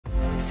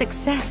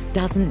Success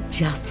doesn't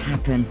just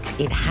happen.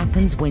 It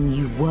happens when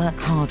you work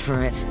hard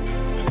for it.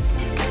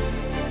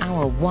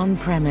 Our one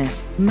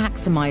premise,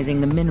 maximizing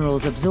the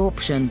mineral's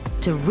absorption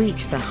to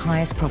reach the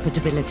highest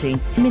profitability.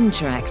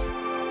 Mintrex,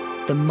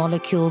 the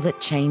molecule that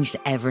changed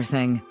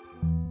everything.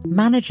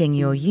 Managing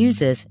your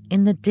users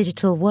in the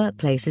digital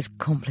workplace is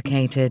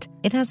complicated.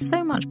 It has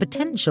so much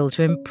potential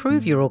to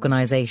improve your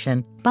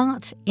organization,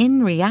 but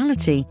in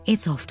reality,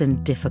 it's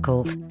often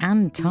difficult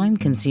and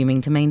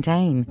time-consuming to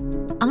maintain.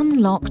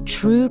 Unlock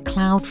true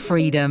cloud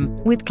freedom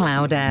with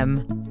Cloud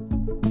M.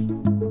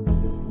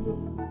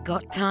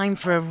 Got time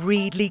for a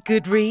really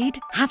good read?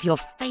 Have your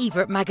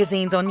favorite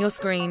magazines on your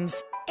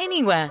screens.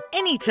 Anywhere,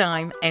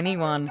 anytime,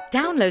 anyone.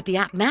 Download the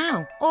app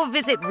now or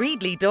visit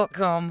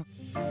readly.com.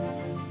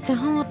 To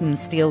harden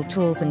steel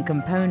tools and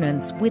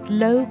components with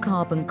low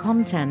carbon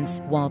contents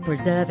while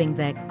preserving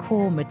their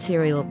core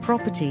material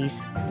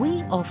properties,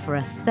 we offer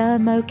a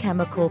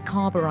thermochemical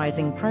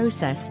carburizing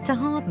process to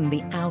harden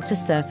the outer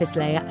surface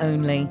layer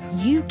only.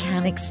 You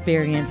can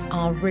experience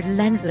our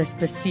relentless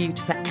pursuit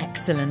for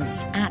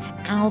excellence at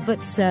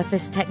Albert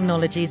Surface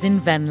Technologies in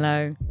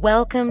Venlo.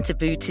 Welcome to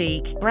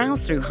Boutique.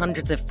 Browse through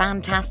hundreds of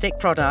fantastic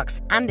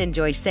products and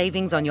enjoy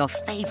savings on your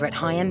favorite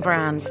high-end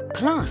brands.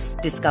 Plus,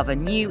 discover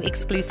new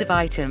exclusive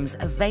items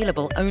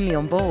available only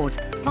on board.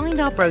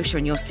 Find our brochure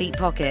in your seat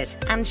pocket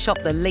and shop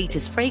the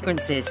latest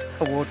fragrances,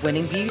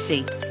 award-winning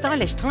beauty,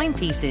 stylish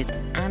timepieces,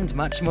 and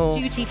much more.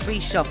 Duty-free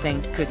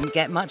shopping couldn't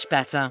get much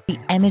better. The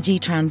energy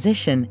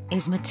transition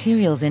is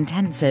materials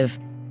intensive.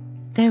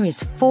 There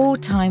is 4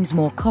 times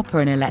more copper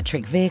in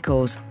electric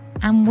vehicles,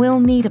 and we'll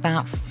need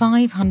about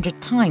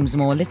 500 times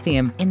more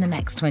lithium in the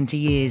next 20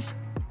 years.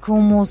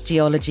 Cornwall's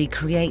geology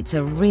creates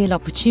a real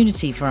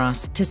opportunity for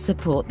us to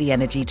support the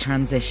energy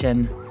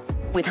transition.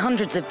 With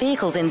hundreds of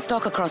vehicles in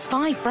stock across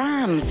 5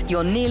 brands,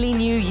 your nearly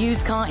new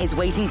used car is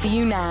waiting for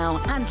you now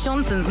at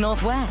Johnson's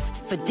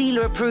Northwest. For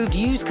dealer-approved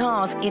used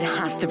cars, it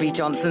has to be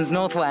Johnson's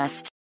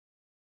Northwest.